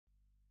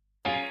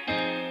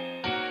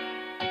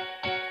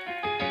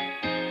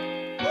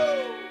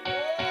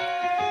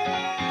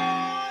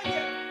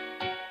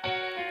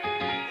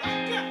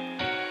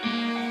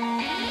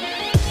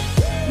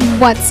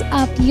What's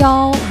up,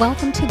 y'all?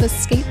 Welcome to the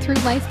Skate Through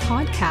Life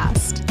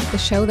podcast, the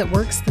show that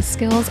works the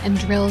skills and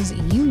drills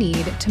you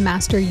need to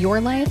master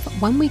your life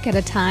 1 week at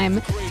a time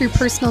through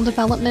personal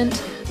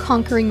development,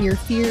 conquering your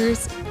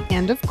fears,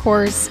 and of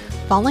course,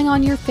 falling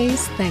on your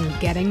face, then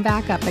getting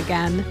back up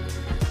again.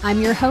 I'm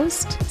your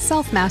host,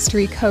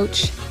 self-mastery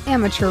coach,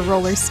 amateur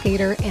roller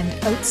skater,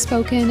 and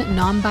outspoken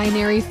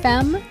non-binary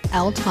femme,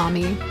 Elle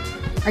Tommy.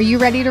 Are you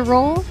ready to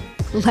roll?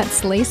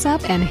 Let's lace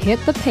up and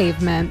hit the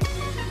pavement.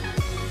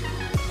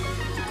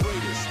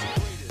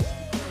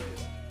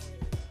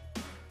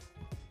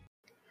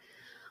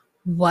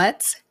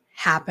 What's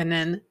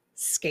happening,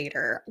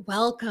 skater?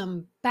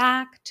 Welcome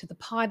back to the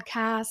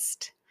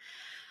podcast.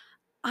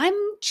 I'm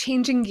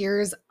changing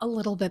gears a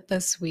little bit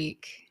this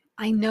week.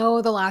 I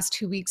know the last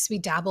 2 weeks we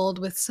dabbled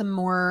with some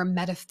more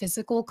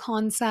metaphysical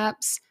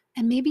concepts,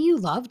 and maybe you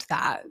loved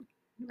that,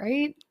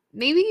 right?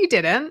 Maybe you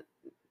didn't.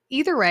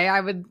 Either way, I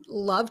would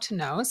love to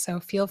know, so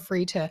feel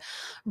free to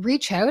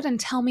reach out and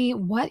tell me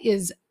what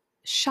is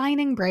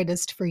shining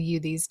brightest for you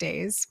these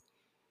days.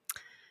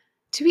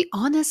 To be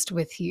honest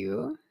with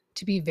you,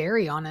 to be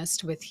very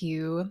honest with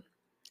you,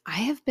 I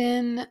have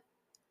been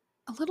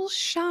a little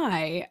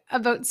shy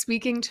about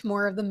speaking to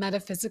more of the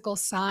metaphysical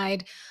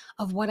side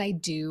of what I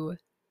do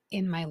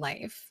in my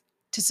life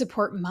to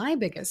support my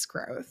biggest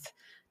growth,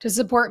 to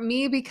support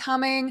me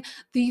becoming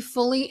the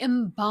fully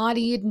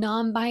embodied,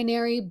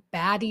 non-binary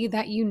baddie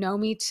that you know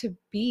me to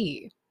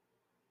be.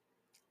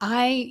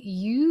 I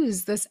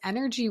use this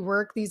energy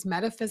work, these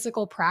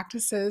metaphysical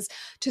practices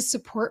to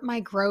support my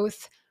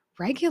growth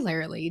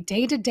regularly,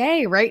 day to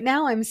day. Right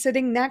now, I'm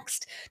sitting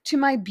next to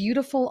my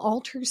beautiful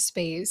altar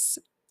space,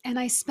 and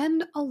I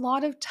spend a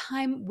lot of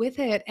time with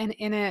it and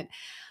in it,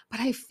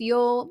 but I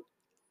feel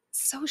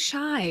so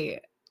shy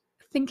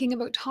thinking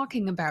about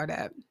talking about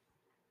it.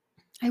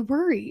 I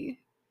worry.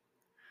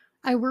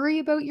 I worry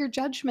about your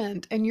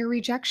judgment and your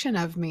rejection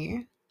of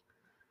me.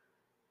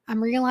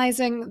 I'm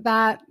realizing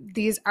that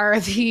these are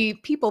the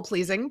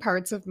people-pleasing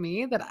parts of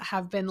me that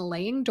have been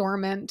laying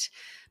dormant,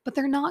 but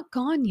they're not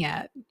gone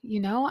yet. You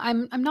know,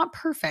 I'm not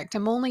perfect.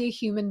 I'm only a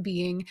human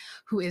being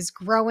who is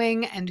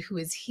growing and who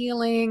is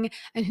healing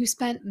and who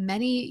spent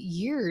many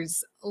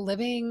years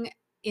living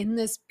in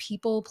this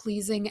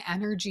people-pleasing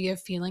energy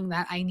of feeling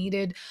that I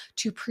needed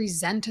to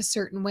present a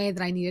certain way,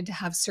 that I needed to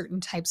have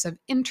certain types of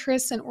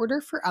interests in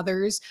order for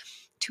others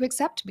to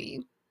accept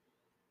me.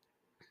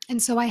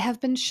 And so I have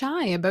been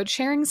shy about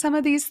sharing some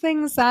of these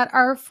things that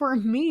are, for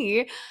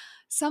me,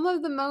 some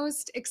of the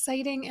most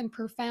exciting and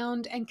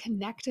profound and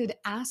connected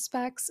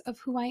aspects of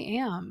who I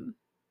am.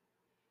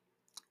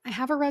 I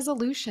have a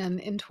resolution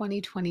in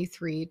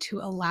 2023 to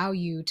allow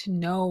you to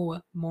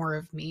know more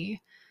of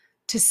me,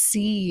 to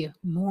see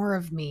more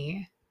of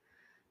me.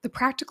 The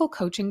practical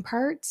coaching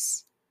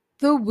parts,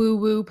 the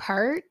woo-woo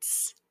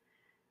parts.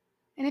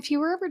 And if you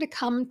were ever to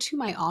come to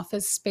my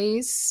office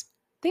space,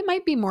 they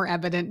might be more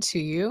evident to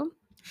you.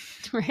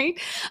 Right?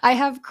 I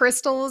have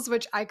crystals,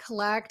 which I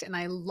collect and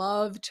I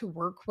love to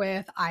work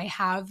with. I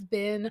have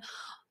been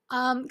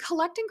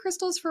collecting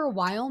crystals for a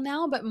while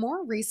now, but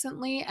more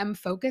recently I'm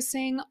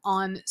focusing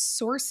on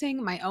sourcing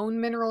my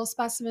own mineral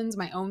specimens,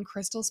 my own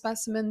crystal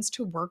specimens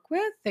to work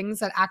with, things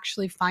that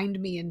actually find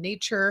me in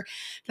nature,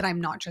 that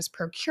I'm not just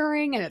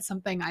procuring. And it's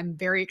something I'm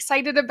very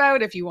excited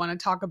about. If you want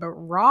to talk about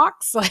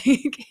rocks, like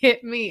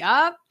hit me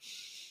up.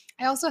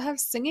 I also have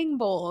singing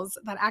bowls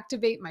that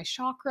activate my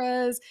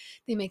chakras.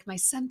 They make my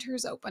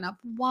centers open up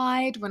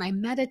wide when I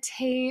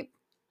meditate.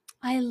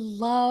 I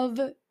love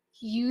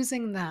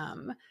using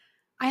them.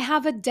 I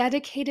have a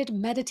dedicated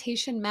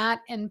meditation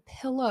mat and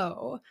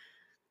pillow.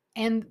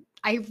 And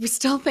I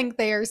still think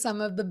they are some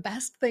of the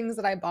best things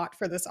that I bought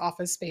for this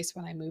office space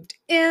when I moved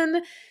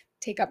in.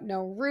 Take up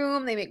no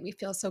room. They make me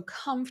feel so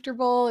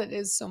comfortable. It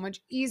is so much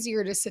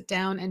easier to sit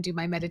down and do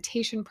my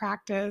meditation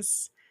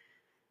practice.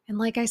 And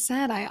like I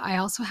said, I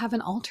also have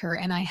an altar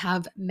and I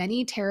have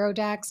many tarot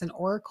decks and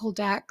oracle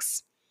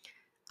decks.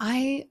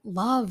 I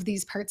love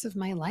these parts of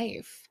my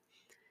life.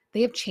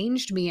 They have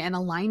changed me and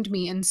aligned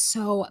me in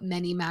so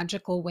many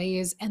magical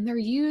ways, and they're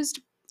used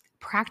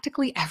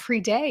practically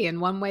every day in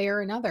one way or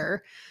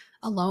another,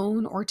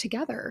 alone or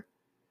together.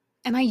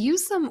 And I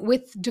use them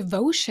with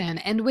devotion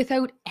and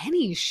without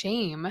any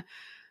shame.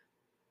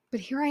 But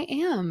here I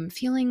am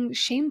feeling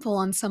shameful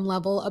on some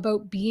level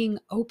about being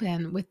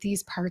open with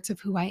these parts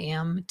of who I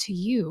am to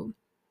you.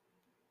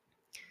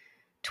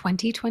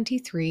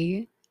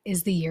 2023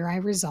 is the year I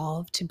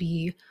resolve to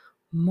be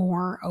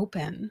more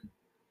open,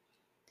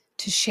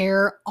 to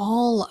share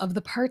all of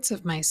the parts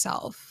of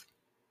myself.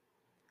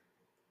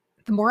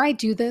 The more I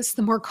do this,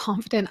 the more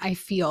confident I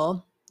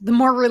feel, the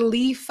more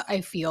relief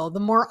I feel, the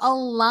more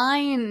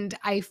aligned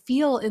I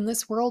feel in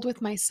this world with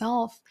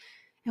myself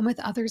and with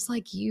others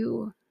like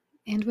you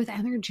and with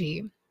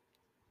energy.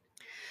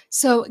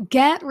 So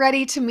get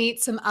ready to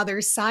meet some other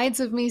sides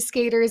of me,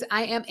 skaters.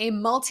 I am a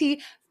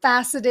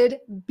multifaceted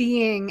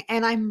being,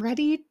 and I'm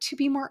ready to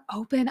be more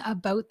open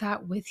about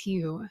that with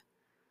you.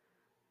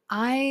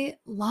 I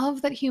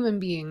love that human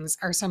beings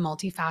are so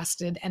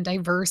multifaceted and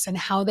diverse in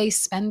how they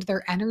spend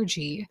their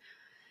energy.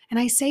 And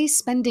I say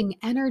spending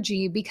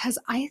energy because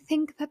I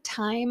think that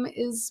time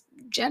is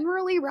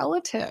generally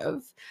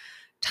relative.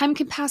 Time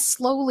can pass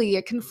slowly,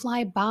 it can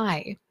fly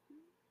by.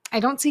 I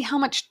don't see how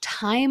much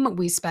time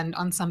we spend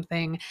on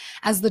something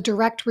as the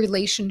direct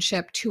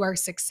relationship to our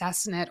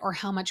success in it or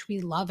how much we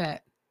love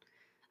it.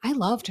 I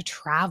love to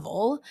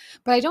travel,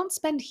 but I don't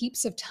spend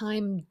heaps of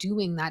time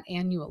doing that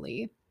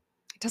annually.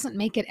 It doesn't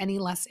make it any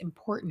less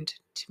important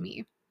to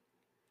me.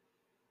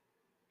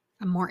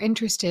 I'm more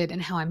interested in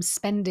how I'm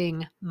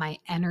spending my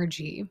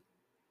energy.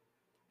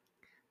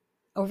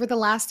 Over the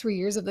last 3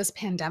 years of this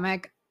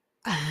pandemic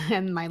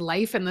and my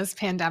life in this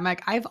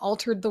pandemic, I've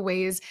altered the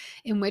ways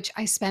in which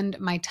I spend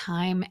my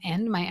time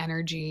and my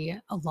energy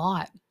a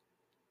lot.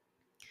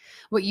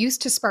 What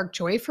used to spark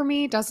joy for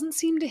me doesn't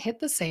seem to hit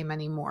the same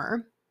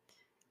anymore.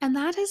 And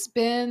that has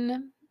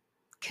been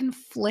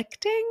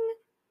conflicting,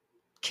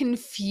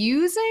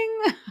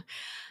 confusing.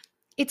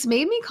 It's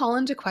made me call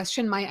into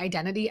question my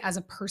identity as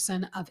a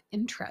person of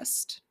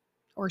interest,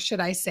 or should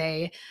I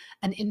say,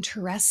 an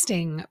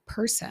interesting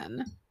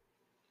person.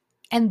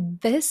 And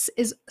this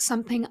is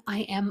something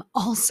I am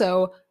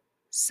also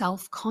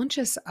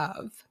self-conscious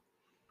of.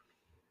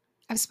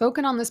 I've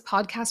spoken on this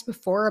podcast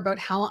before about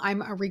how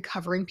I'm a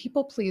recovering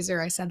people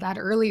pleaser. I said that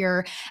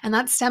earlier. And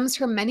that stems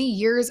from many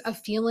years of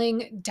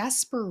feeling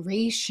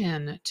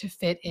desperation to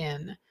fit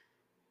in,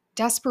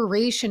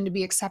 desperation to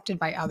be accepted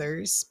by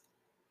others.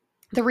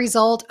 The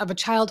result of a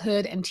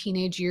childhood and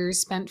teenage years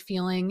spent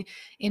feeling,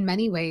 in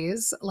many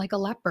ways, like a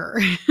leper.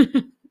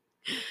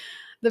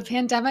 The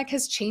pandemic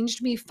has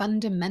changed me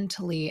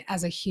fundamentally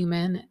as a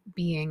human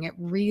being. It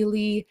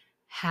really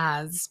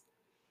has.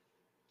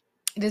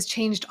 It has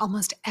changed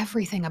almost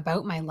everything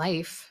about my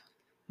life,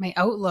 my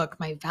outlook,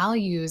 my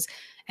values,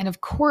 and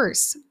of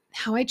course,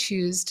 how I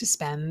choose to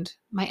spend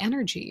my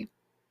energy.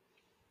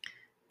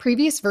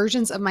 Previous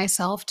versions of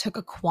myself took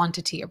a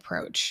quantity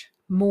approach.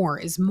 More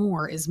is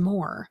more is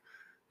more.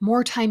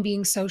 More time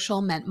being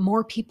social meant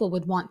more people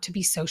would want to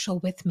be social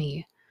with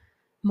me.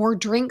 More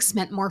drinks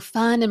meant more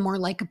fun and more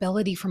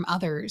likability from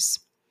others.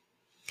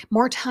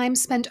 More time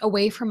spent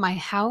away from my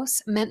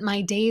house meant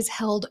my days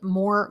held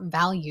more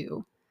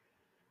value.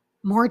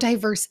 More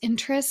diverse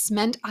interests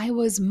meant I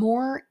was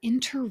more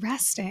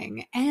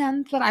interesting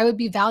and that I would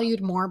be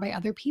valued more by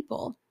other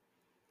people.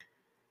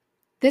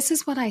 This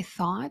is what I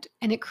thought,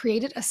 and it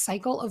created a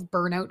cycle of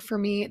burnout for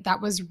me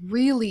that was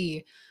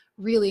really,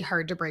 really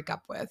hard to break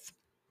up with.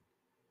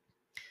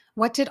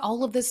 What did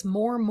all of this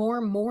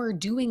more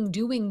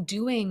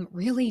doing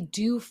really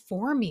do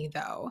for me,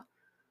 though?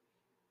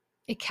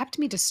 It kept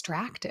me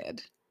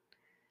distracted.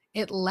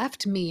 It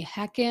left me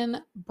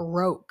heckin'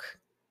 broke.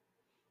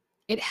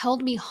 It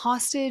held me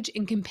hostage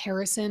in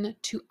comparison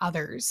to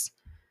others.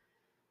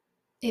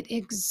 It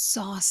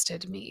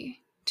exhausted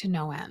me to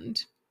no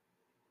end.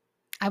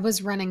 I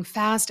was running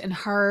fast and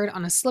hard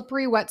on a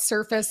slippery, wet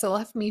surface that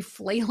left me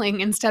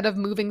flailing instead of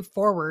moving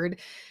forward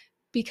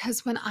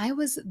because when I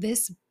was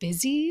this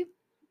busy,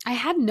 I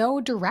had no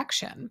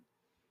direction.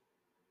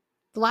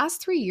 The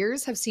last 3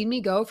 years have seen me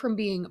go from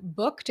being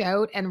booked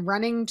out and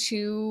running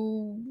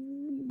to,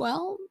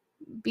 well,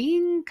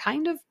 being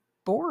kind of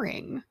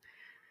boring.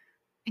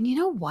 And you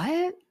know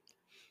what?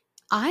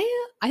 I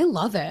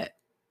love it.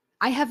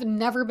 I have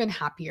never been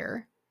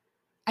happier.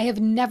 I have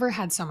never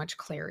had so much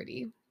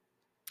clarity.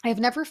 I have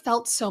never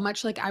felt so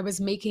much like I was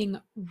making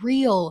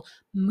real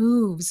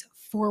moves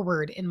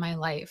forward in my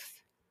life.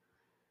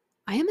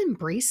 I am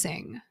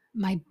embracing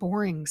my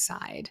boring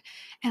side.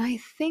 And I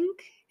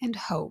think and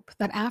hope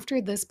that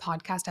after this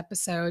podcast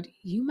episode,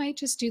 you might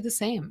just do the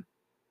same.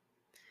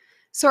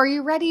 So are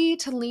you ready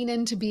to lean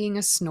into being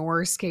a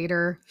snore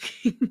skater?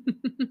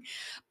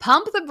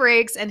 Pump the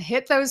brakes and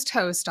hit those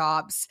toe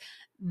stops.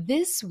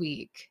 This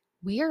week,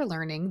 we are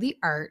learning the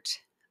art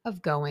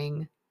of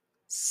going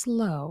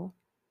slow.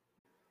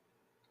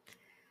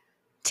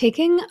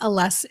 Taking a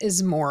less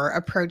is more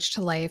approach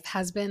to life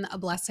has been a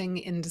blessing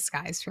in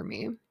disguise for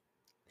me.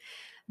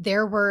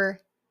 There were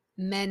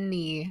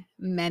many,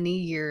 many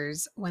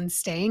years when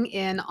staying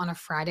in on a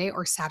Friday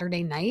or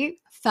Saturday night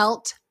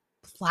felt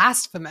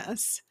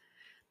blasphemous.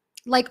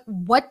 Like,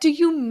 what do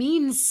you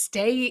mean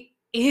stay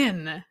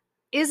in?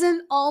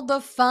 Isn't all the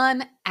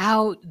fun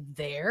out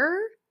there?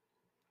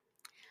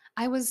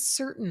 I was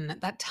certain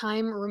that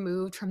time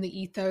removed from the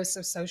ethos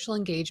of social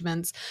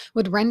engagements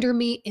would render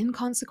me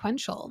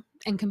inconsequential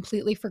and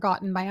completely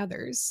forgotten by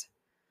others.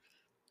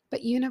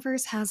 But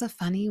universe has a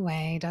funny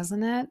way,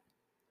 doesn't it?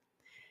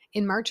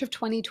 In March of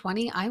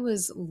 2020, I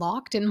was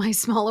locked in my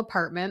small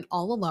apartment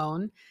all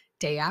alone,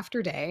 day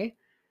after day,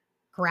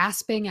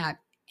 grasping at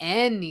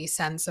any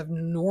sense of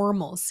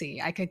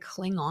normalcy I could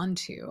cling on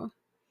to.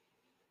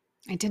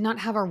 I did not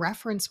have a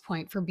reference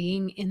point for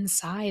being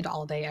inside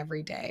all day,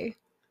 every day.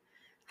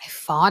 I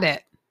fought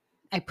it.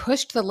 I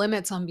pushed the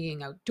limits on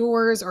being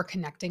outdoors or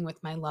connecting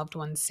with my loved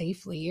ones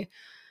safely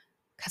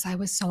because I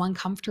was so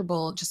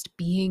uncomfortable just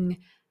being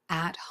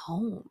at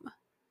home.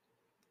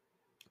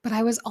 But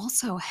I was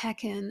also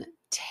heckin'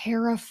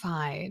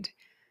 terrified.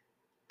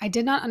 I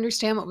did not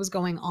understand what was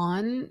going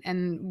on,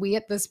 and we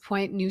at this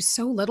point knew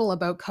so little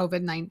about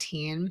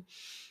COVID-19.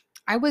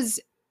 I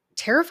was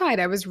terrified.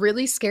 I was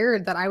really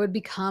scared that I would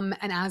become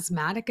an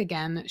asthmatic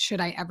again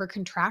should I ever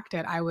contract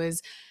it. I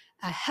was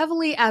a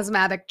heavily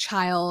asthmatic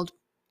child.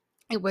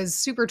 It was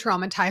super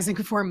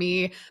traumatizing for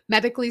me,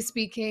 medically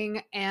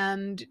speaking.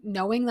 And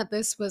knowing that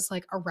this was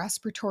like a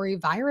respiratory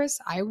virus,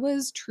 I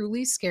was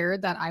truly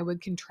scared that I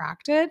would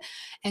contract it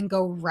and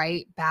go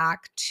right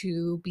back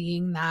to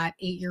being that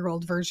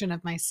 8-year-old version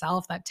of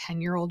myself, that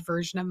 10-year-old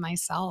version of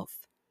myself.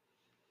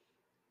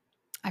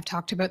 I've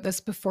talked about this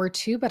before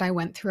too, but I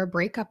went through a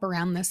breakup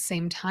around this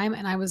same time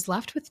and I was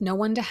left with no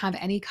one to have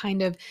any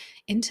kind of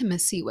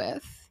intimacy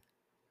with.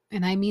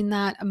 And I mean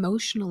that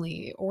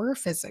emotionally or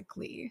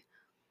physically.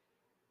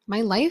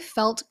 My life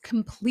felt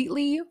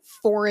completely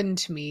foreign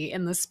to me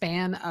in the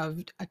span of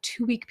a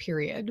 2-week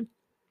period.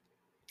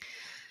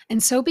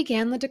 And so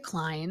began the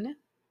decline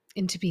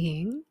into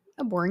being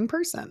a boring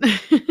person.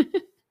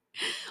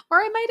 Or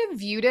I might have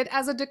viewed it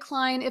as a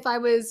decline if I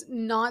was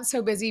not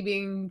so busy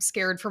being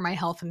scared for my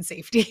health and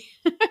safety.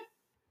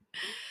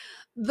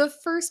 The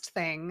first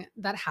thing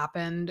that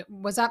happened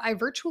was that I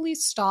virtually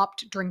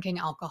stopped drinking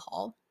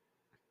alcohol.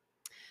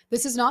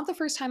 This is not the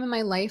first time in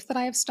my life that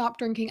I have stopped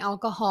drinking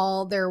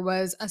alcohol. There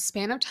was a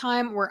span of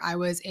time where I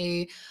was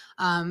a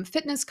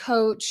fitness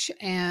coach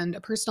and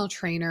a personal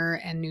trainer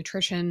and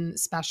nutrition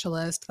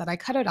specialist that I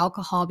cut out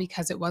alcohol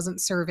because it wasn't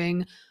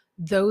serving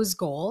those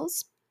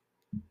goals.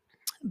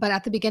 But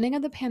at the beginning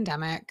of the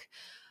pandemic,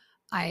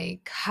 I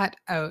cut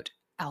out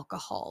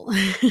alcohol.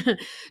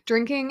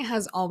 Drinking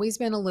has always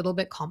been a little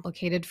bit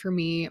complicated for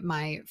me.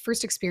 My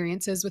first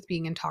experiences with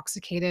being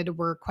intoxicated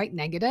were quite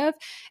negative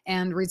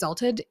and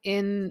resulted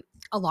in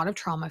a lot of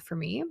trauma for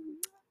me.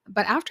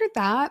 But after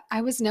that,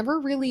 I was never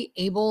really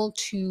able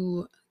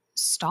to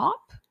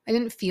stop. I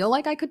didn't feel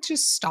like I could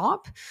just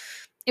stop.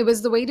 It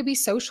was the way to be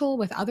social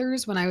with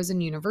others when I was in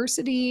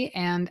university.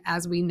 And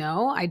as we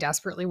know, I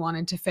desperately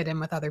wanted to fit in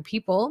with other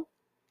people.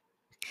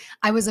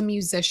 I was a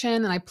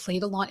musician and I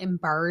played a lot in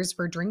bars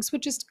where drinks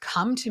would just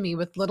come to me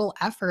with little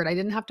effort. I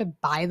didn't have to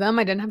buy them,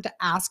 I didn't have to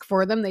ask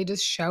for them, they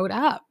just showed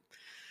up.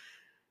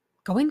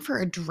 Going for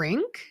a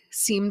drink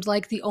seemed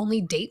like the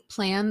only date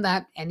plan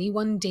that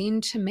anyone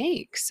deigned to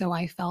make, so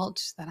I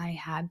felt that I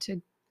had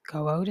to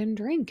go out and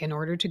drink in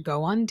order to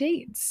go on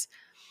dates.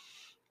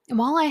 And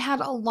while I had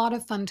a lot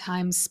of fun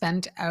times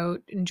spent out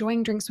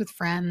enjoying drinks with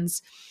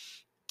friends,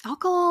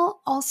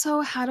 alcohol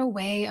also had a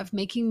way of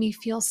making me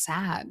feel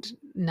sad,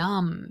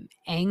 numb,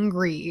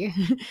 angry.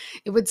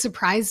 It would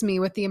surprise me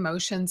with the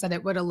emotions that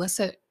it would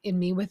elicit in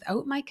me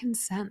without my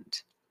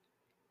consent.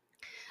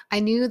 I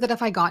knew that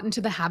if I got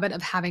into the habit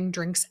of having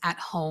drinks at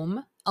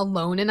home,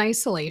 alone in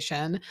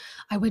isolation,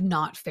 I would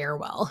not fare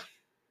well.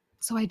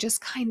 So I just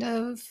kind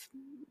of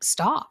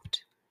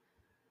stopped.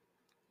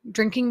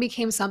 Drinking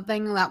became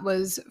something that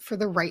was for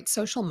the right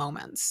social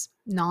moments,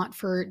 not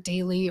for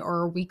daily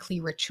or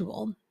weekly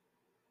ritual.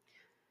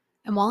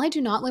 And while I do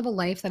not live a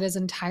life that is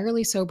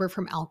entirely sober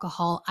from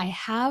alcohol, I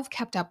have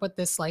kept up with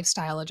this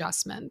lifestyle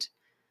adjustment.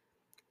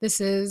 This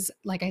is,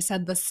 like I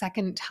said, the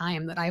second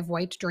time that I've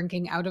wiped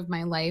drinking out of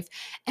my life,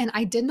 and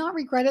I did not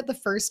regret it the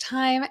first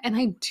time, and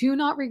I do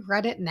not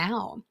regret it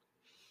now.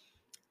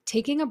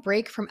 Taking a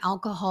break from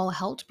alcohol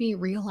helped me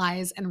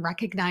realize and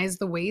recognize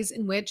the ways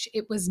in which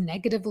it was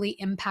negatively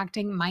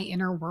impacting my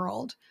inner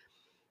world.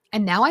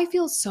 And now I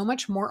feel so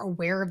much more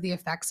aware of the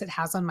effects it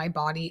has on my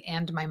body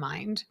and my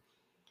mind.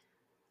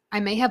 I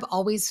may have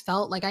always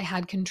felt like I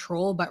had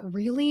control, but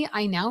really,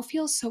 I now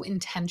feel so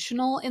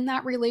intentional in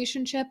that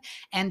relationship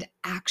and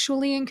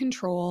actually in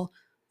control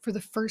for the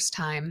first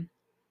time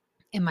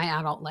in my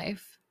adult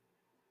life.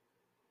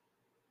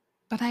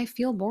 But I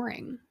feel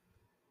boring.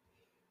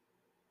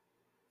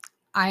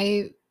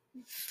 I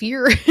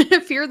fear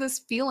fear this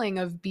feeling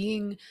of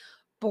being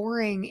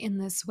boring in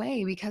this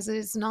way because it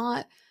is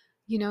not,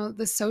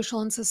 the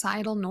social and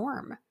societal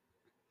norm.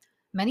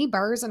 Many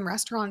bars and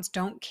restaurants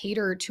don't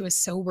cater to a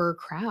sober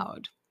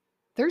crowd.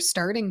 They're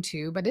starting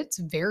to, but it's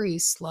very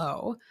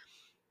slow.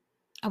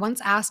 I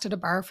once asked at a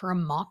bar for a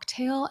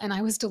mocktail and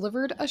I was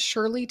delivered a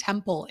Shirley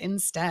Temple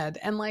instead.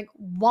 And like,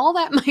 while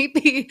that might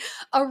be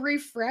a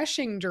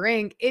refreshing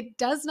drink, it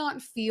does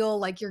not feel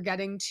like you're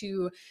getting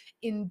to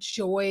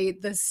enjoy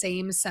the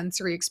same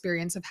sensory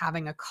experience of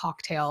having a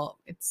cocktail.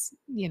 It's,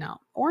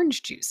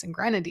 orange juice and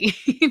grenadine.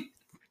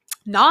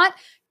 Not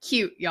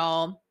cute,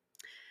 y'all.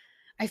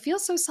 I feel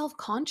so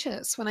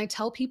self-conscious when I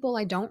tell people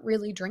I don't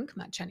really drink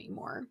much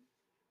anymore.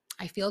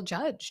 I feel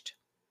judged.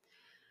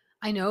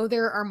 I know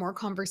there are more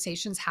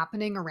conversations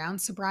happening around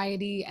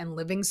sobriety and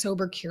living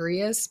sober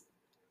curious,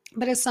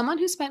 but as someone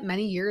who spent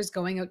many years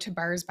going out to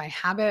bars by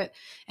habit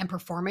and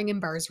performing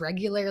in bars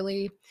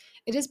regularly,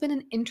 it has been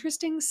an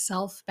interesting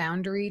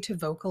self-boundary to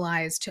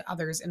vocalize to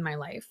others in my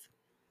life.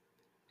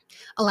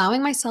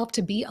 Allowing myself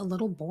to be a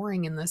little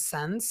boring in this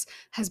sense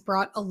has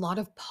brought a lot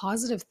of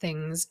positive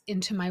things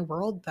into my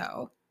world,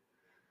 though.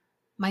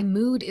 My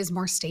mood is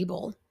more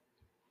stable.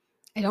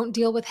 I don't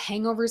deal with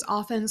hangovers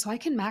often, so I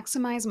can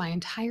maximize my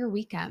entire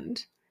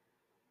weekend.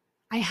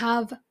 I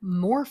have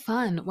more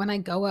fun when I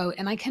go out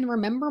and I can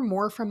remember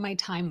more from my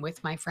time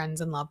with my friends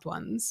and loved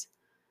ones.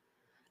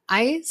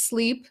 I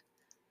sleep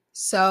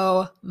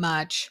so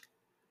much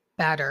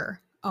better.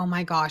 Oh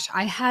my gosh,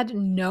 I had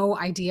no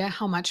idea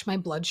how much my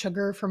blood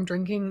sugar from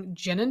drinking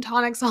gin and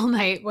tonics all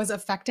night was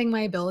affecting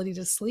my ability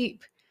to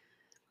sleep.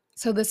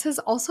 So, this has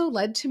also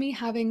led to me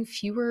having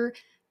fewer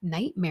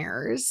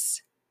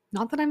nightmares.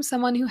 Not that I'm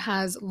someone who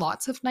has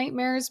lots of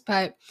nightmares,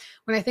 but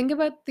when I think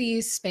about the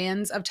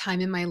spans of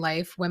time in my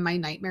life when my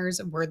nightmares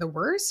were the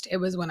worst, it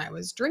was when I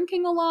was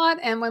drinking a lot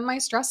and when my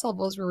stress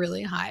levels were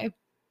really high.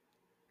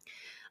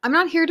 I'm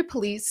not here to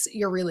police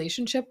your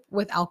relationship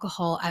with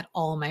alcohol at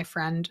all, my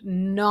friend.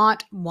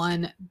 Not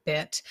one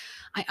bit.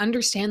 I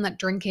understand that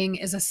drinking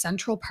is a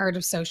central part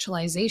of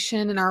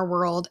socialization in our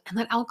world and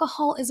that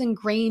alcohol is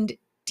ingrained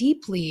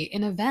deeply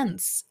in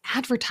events,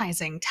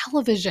 advertising,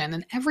 television,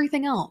 and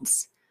everything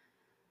else.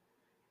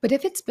 But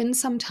if it's been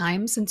some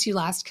time since you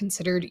last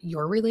considered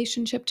your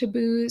relationship to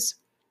booze,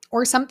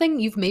 or something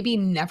you've maybe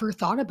never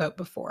thought about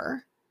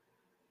before,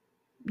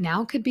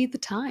 now could be the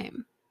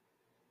time.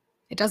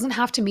 It doesn't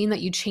have to mean that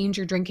you change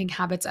your drinking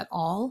habits at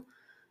all.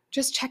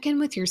 Just check in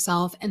with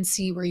yourself and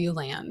see where you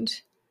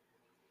land.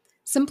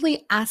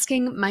 Simply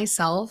asking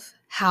myself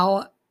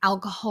how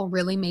alcohol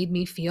really made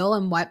me feel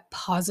and what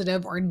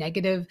positive or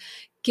negative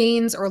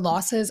gains or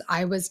losses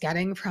I was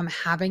getting from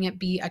having it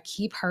be a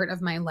key part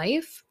of my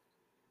life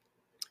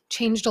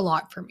changed a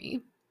lot for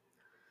me.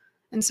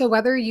 And so,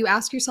 whether you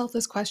ask yourself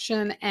this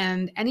question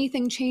and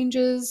anything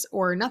changes,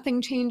 or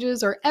nothing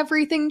changes, or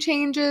everything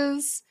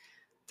changes,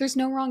 there's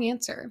no wrong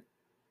answer.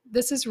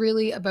 This is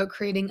really about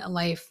creating a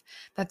life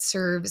that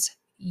serves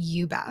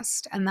you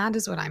best. And that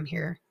is what I'm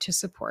here to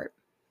support.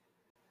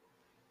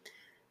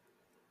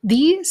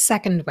 The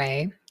second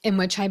way in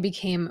which I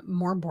became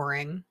more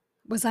boring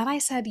was that I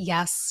said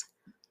yes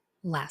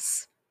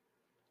less.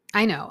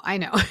 I know.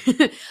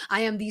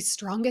 I am the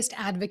strongest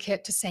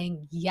advocate to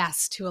saying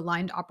yes to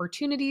aligned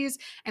opportunities.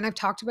 And I've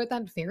talked about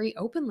that very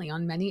openly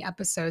on many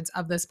episodes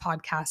of this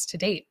podcast to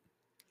date.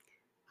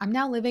 I'm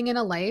now living in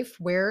a life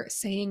where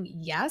saying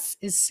yes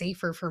is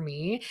safer for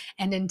me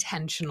and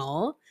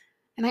intentional,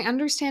 and I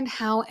understand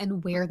how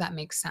and where that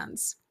makes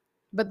sense.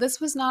 But this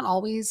was not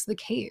always the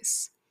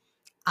case.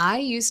 I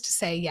used to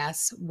say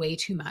yes way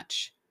too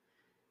much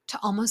to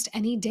almost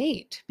any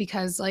date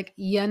because, like,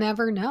 you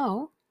never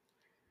know.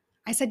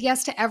 I said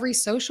yes to every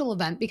social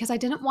event because I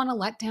didn't want to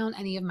let down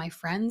any of my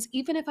friends,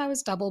 even if I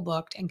was double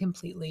booked and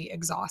completely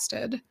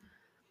exhausted.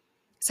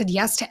 Said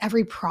yes to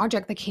every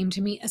project that came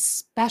to me,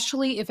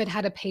 especially if it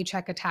had a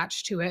paycheck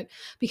attached to it,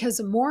 because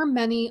more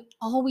money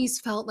always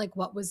felt like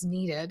what was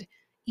needed,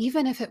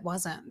 even if it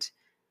wasn't.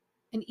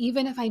 And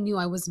even if I knew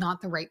I was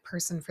not the right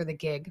person for the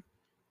gig,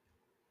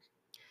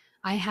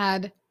 I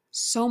had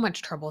so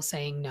much trouble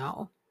saying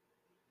no.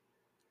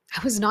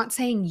 I was not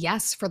saying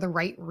yes for the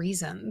right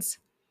reasons.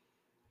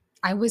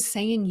 I was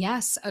saying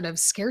yes out of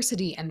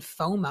scarcity and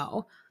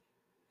FOMO.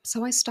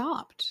 So I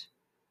stopped.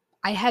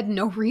 I had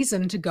no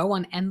reason to go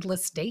on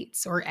endless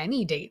dates or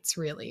any dates,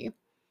 really.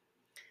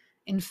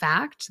 In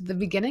fact, the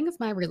beginning of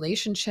my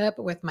relationship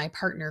with my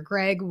partner,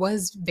 Greg,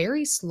 was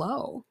very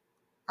slow.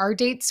 Our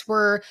dates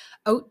were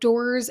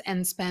outdoors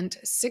and spent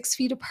 6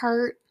 feet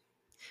apart.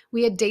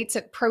 We had dates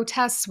at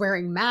protests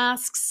wearing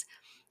masks,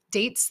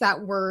 dates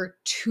that were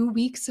 2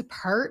 weeks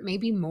apart,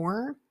 maybe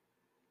more.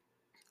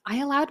 I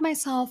allowed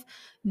myself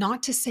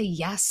not to say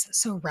yes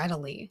so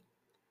readily,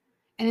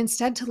 and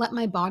instead to let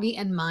my body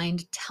and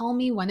mind tell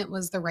me when it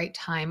was the right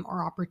time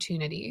or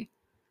opportunity.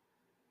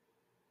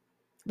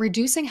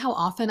 Reducing how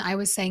often I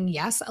was saying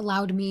yes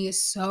allowed me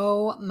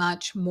so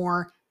much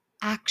more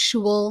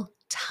actual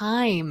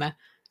time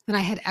than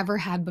I had ever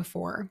had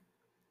before.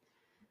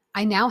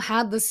 I now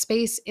had the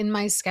space in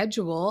my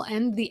schedule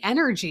and the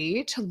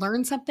energy to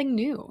learn something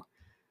new,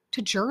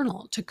 to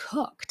journal, to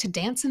cook, to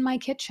dance in my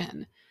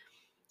kitchen.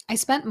 I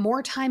spent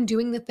more time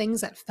doing the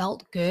things that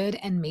felt good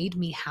and made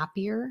me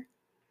happier.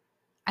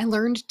 I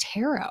learned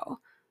tarot.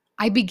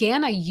 I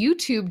began a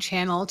YouTube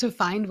channel to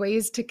find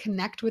ways to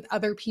connect with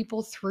other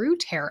people through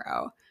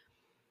tarot.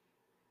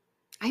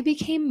 I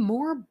became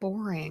more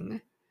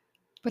boring,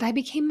 but I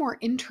became more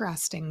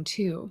interesting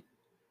too,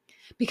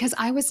 because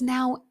I was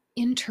now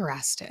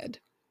interested.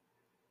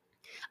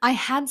 I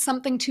had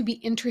something to be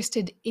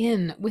interested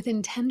in with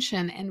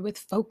intention and with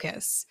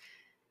focus.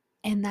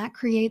 And that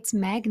creates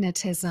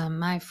magnetism,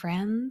 my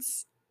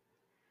friends.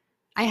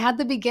 I had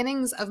the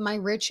beginnings of my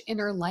rich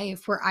inner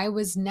life where I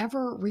was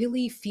never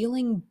really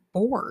feeling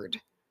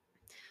bored.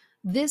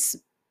 This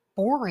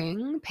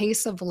boring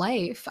pace of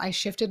life I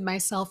shifted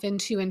myself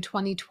into in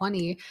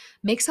 2020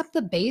 makes up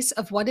the base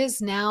of what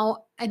is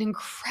now an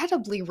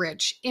incredibly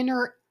rich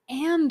inner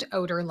and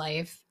outer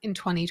life in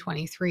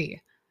 2023.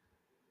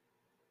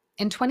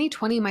 In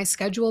 2020, my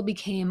schedule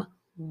became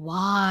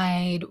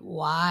wide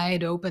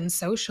open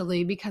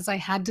socially because I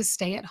had to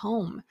stay at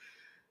home.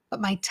 But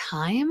my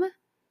time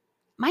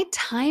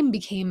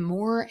became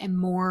more and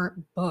more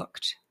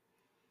booked,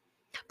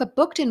 but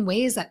booked in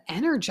ways that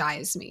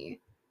energize me,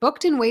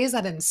 booked in ways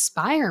that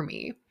inspire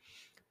me,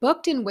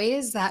 booked in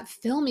ways that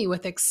fill me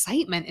with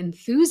excitement,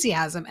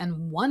 enthusiasm,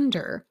 and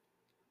wonder.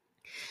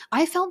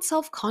 I felt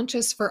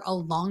self-conscious for a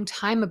long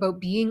time about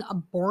being a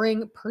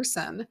boring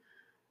person.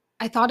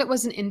 I thought it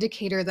was an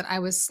indicator that I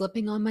was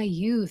slipping on my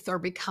youth or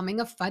becoming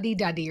a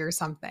fuddy-duddy or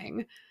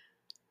something.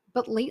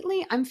 But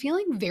lately, I'm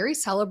feeling very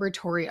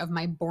celebratory of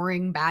my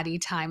boring baddie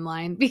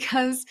timeline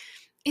because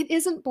it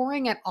isn't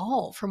boring at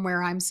all from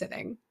where I'm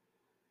sitting.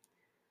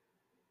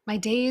 My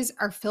days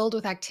are filled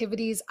with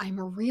activities I'm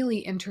really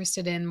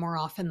interested in more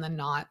often than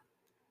not.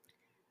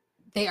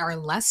 They are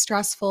less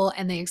stressful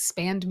and they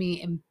expand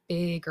me in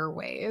bigger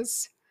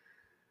ways.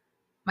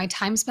 My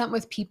time spent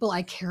with people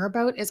I care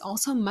about is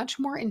also much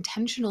more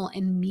intentional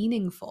and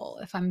meaningful,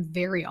 if I'm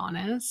very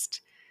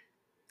honest,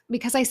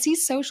 because I see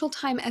social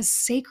time as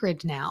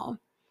sacred now.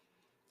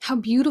 How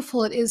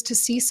beautiful it is to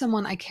see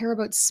someone I care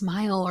about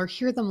smile or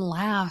hear them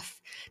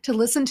laugh, to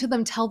listen to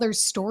them tell their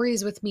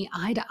stories with me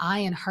eye to eye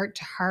and heart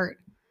to heart.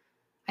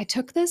 I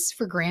took this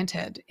for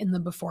granted in the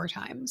before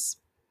times.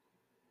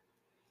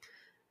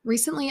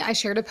 Recently, I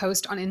shared a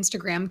post on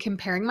Instagram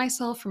comparing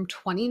myself from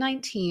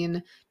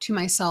 2019 to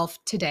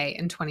myself today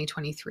in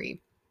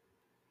 2023.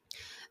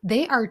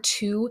 They are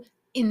two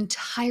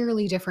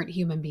entirely different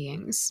human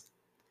beings.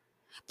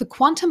 The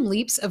quantum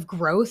leaps of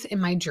growth in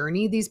my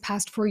journey these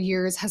past 4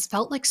 years has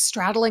felt like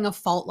straddling a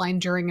fault line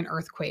during an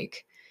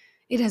earthquake.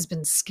 It has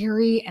been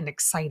scary and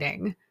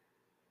exciting,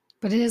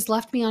 but it has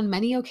left me on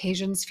many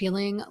occasions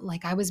feeling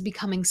like I was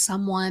becoming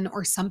someone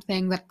or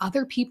something that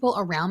other people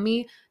around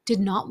me did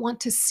not want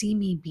to see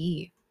me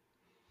be.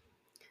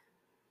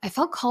 I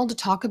felt called to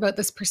talk about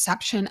this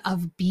perception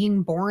of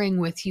being boring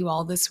with you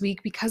all this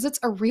week because it's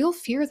a real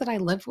fear that I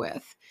live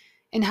with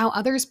and how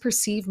others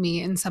perceive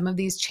me in some of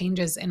these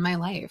changes in my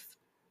life.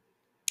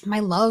 My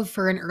love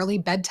for an early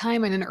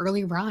bedtime and an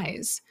early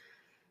rise,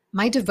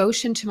 my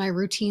devotion to my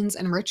routines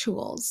and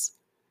rituals,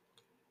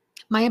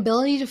 my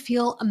ability to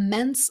feel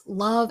immense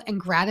love and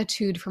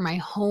gratitude for my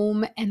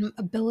home and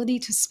ability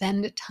to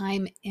spend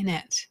time in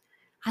it.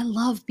 I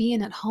love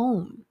being at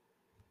home.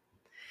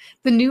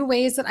 The new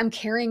ways that I'm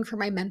caring for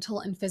my mental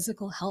and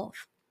physical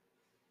health.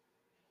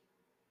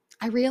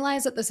 I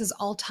realize that this is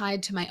all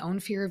tied to my own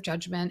fear of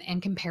judgment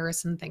and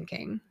comparison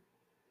thinking.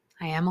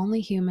 I am only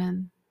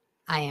human.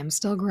 I am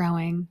still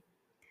growing.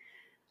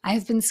 I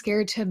have been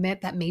scared to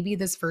admit that maybe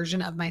this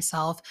version of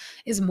myself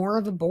is more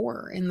of a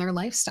bore in their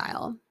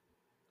lifestyle.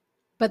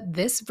 But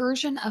this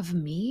version of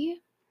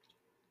me,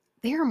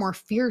 they are more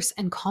fierce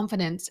and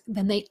confident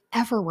than they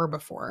ever were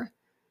before.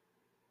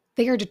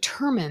 They are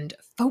determined,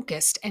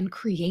 focused, and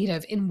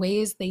creative in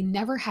ways they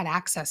never had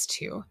access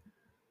to.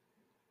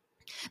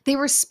 They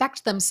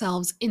respect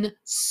themselves in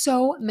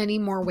so many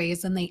more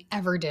ways than they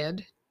ever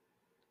did.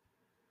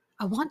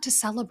 I want to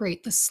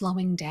celebrate the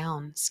slowing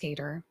down,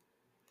 skater.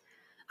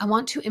 I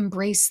want to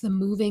embrace the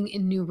moving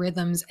in new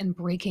rhythms and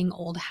breaking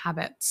old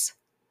habits.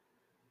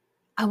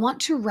 I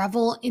want to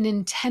revel in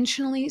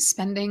intentionally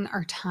spending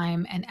our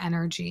time and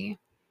energy.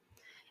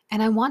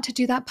 And I want to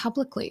do that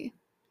publicly,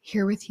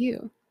 here with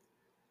you,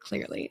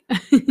 clearly.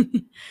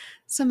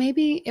 So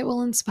maybe it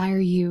will inspire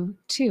you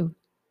too.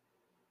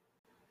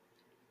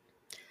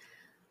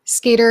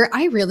 Skater,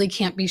 I really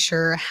can't be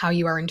sure how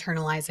you are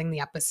internalizing the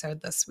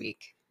episode this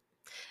week.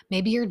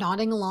 Maybe you're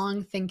nodding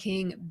along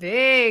thinking,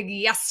 big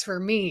yes for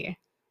me.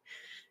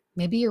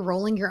 Maybe you're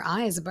rolling your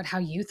eyes about how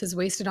youth is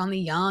wasted on the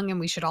young and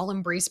we should all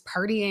embrace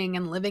partying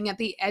and living at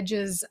the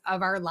edges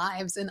of our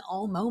lives in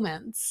all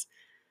moments.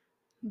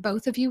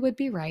 Both of you would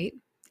be right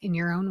in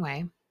your own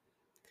way.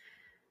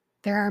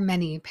 There are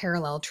many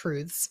parallel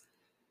truths.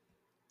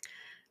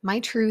 My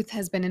truth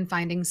has been in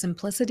finding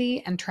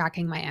simplicity and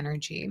tracking my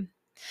energy.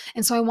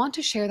 And so I want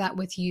to share that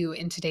with you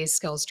in today's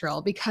skills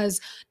drill because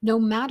no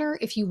matter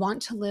if you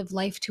want to live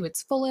life to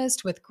its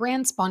fullest with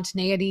grand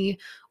spontaneity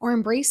or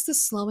embrace the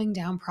slowing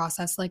down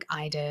process like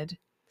I did,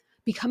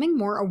 becoming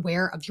more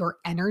aware of your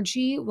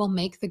energy will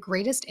make the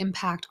greatest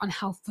impact on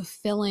how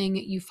fulfilling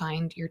you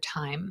find your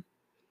time.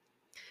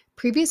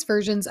 Previous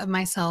versions of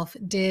myself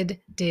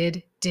did,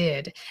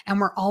 and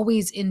were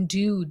always in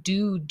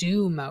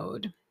do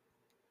mode.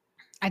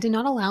 I did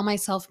not allow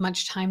myself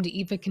much time to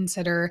even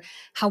consider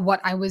how what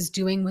I was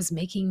doing was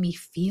making me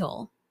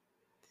feel.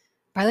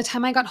 By the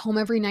time I got home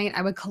every night,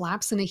 I would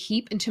collapse in a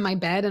heap into my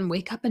bed and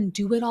wake up and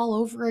do it all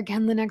over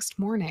again the next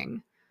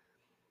morning.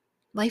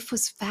 Life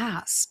was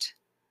fast.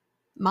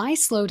 My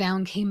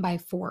slowdown came by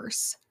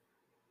force.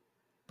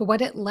 But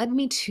what it led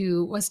me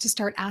to was to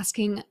start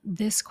asking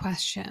this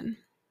question.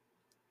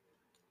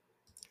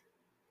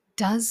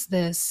 Does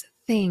this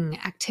thing,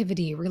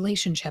 activity,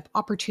 relationship,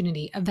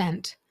 opportunity,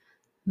 event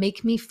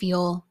make me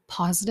feel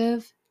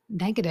positive,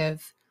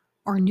 negative,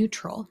 or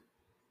neutral?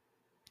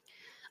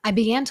 I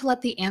began to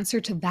let the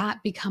answer to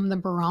that become the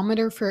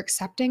barometer for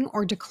accepting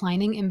or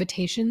declining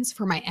invitations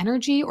for my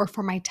energy or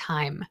for my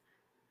time.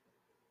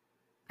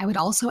 I would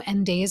also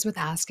end days with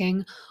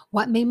asking,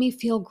 what made me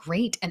feel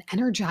great and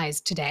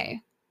energized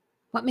today?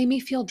 What made me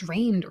feel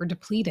drained or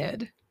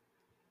depleted?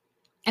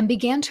 And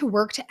began to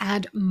work to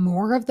add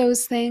more of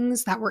those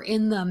things that were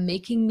in the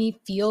making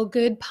me feel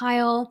good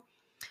pile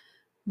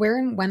where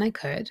and when I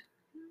could.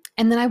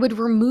 And then I would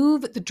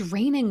remove the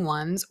draining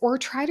ones or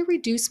try to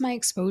reduce my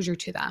exposure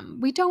to them.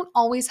 We don't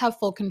always have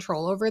full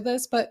control over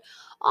this, but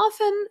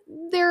often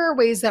there are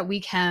ways that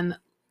we can,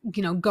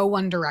 go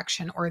one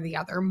direction or the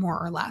other,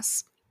 more or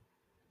less.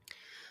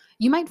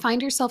 You might find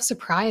yourself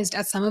surprised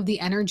at some of the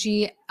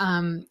energy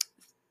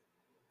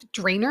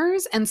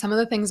drainers and some of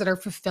the things that are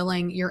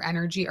fulfilling your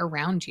energy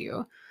around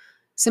you.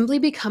 Simply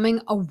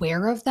becoming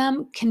aware of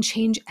them can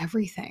change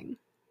everything.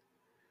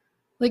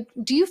 Like,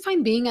 do you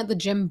find being at the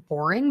gym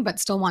boring but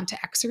still want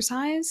to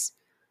exercise?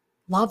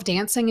 Love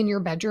dancing in your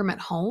bedroom at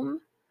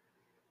home?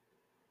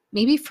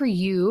 Maybe for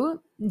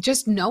you,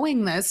 just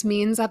knowing this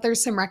means that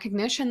there's some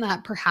recognition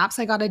that perhaps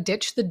I got to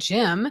ditch the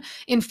gym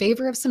in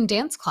favor of some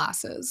dance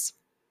classes.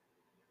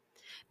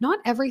 Not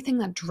everything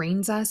that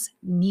drains us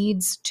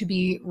needs to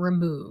be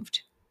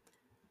removed.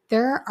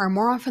 There are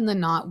more often than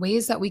not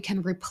ways that we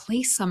can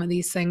replace some of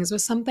these things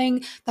with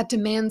something that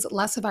demands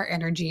less of our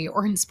energy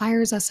or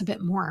inspires us a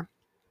bit more.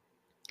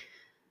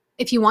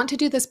 If you want to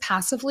do this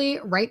passively,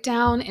 write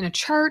down in a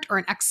chart or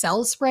an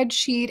Excel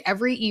spreadsheet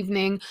every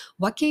evening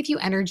what gave you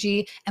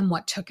energy and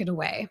what took it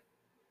away.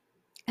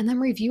 And then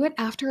review it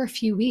after a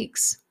few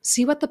weeks.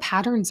 See what the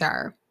patterns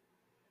are.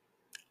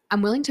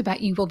 I'm willing to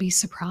bet you will be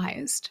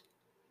surprised.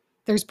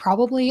 There's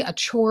probably a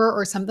chore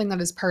or something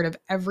that is part of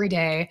every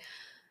day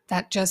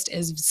that just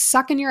is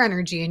sucking your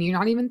energy and you're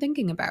not even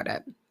thinking about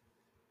it.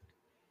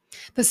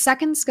 The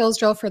second skills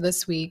drill for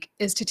this week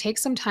is to take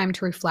some time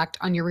to reflect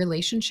on your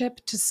relationship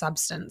to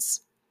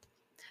substance.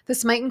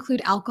 This might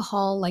include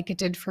alcohol like it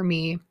did for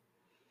me.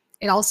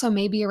 It also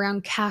may be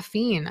around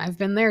caffeine. I've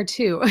been there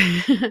too.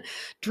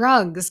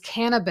 Drugs,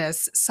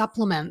 cannabis,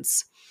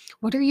 supplements.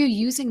 What are you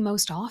using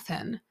most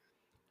often?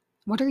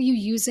 What are you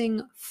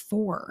using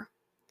for?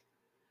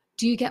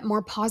 Do you get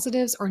more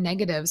positives or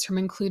negatives from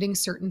including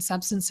certain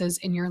substances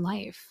in your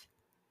life?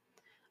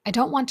 I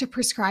don't want to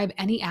prescribe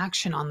any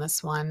action on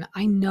this one.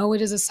 I know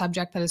it is a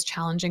subject that is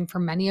challenging for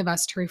many of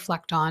us to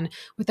reflect on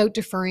without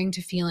deferring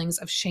to feelings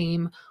of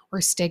shame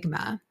or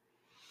stigma.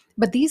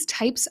 But these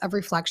types of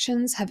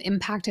reflections have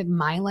impacted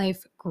my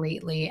life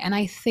greatly, and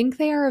I think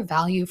they are of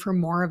value for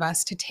more of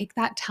us to take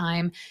that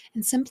time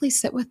and simply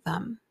sit with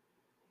them.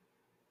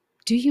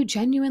 Do you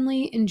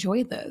genuinely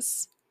enjoy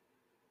this?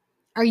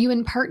 Are you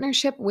in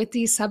partnership with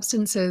these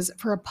substances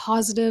for a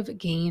positive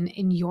gain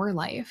in your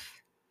life?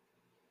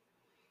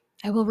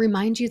 I will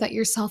remind you that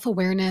your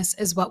self-awareness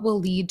is what will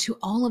lead to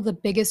all of the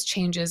biggest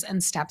changes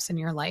and steps in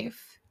your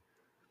life.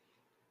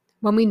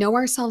 When we know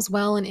ourselves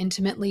well and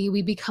intimately,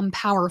 we become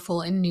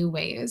powerful in new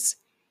ways.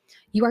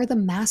 You are the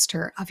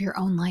master of your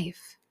own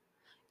life.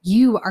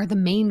 You are the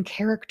main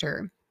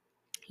character.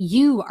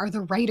 You are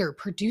the writer,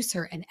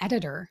 producer, and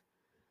editor.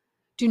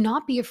 Do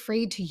not be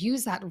afraid to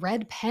use that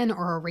red pen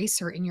or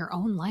eraser in your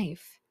own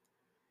life.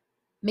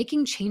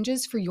 Making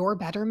changes for your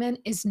betterment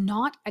is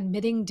not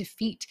admitting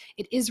defeat.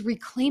 It is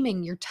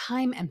reclaiming your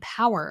time and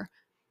power.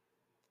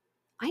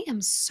 I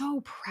am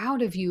so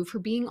proud of you for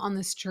being on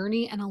this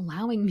journey and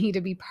allowing me to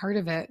be part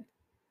of it.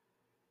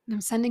 And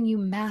I'm sending you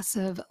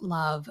massive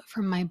love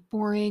from my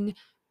boring,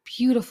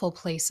 beautiful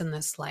place in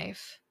this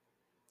life.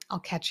 I'll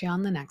catch you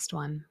on the next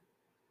one.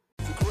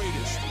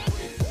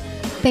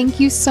 Thank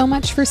you so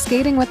much for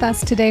skating with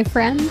us today,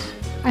 friend.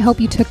 I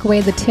hope you took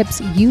away the tips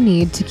you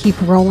need to keep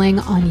rolling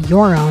on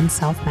your own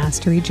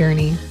self-mastery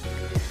journey.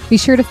 Be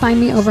sure to find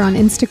me over on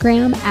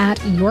Instagram at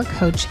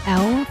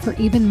YourCoachL for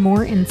even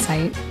more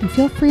insight, and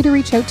feel free to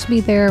reach out to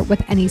me there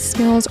with any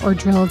skills or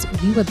drills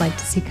you would like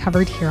to see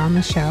covered here on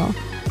the show.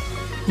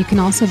 You can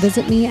also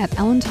visit me at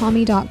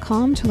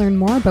ellentommy.com to learn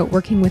more about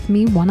working with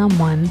me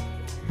one-on-one.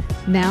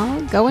 Now,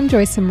 go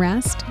enjoy some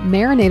rest,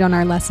 marinate on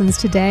our lessons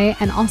today,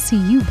 and I'll see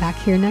you back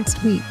here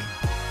next week.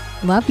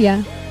 Love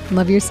ya.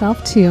 Love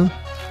yourself too.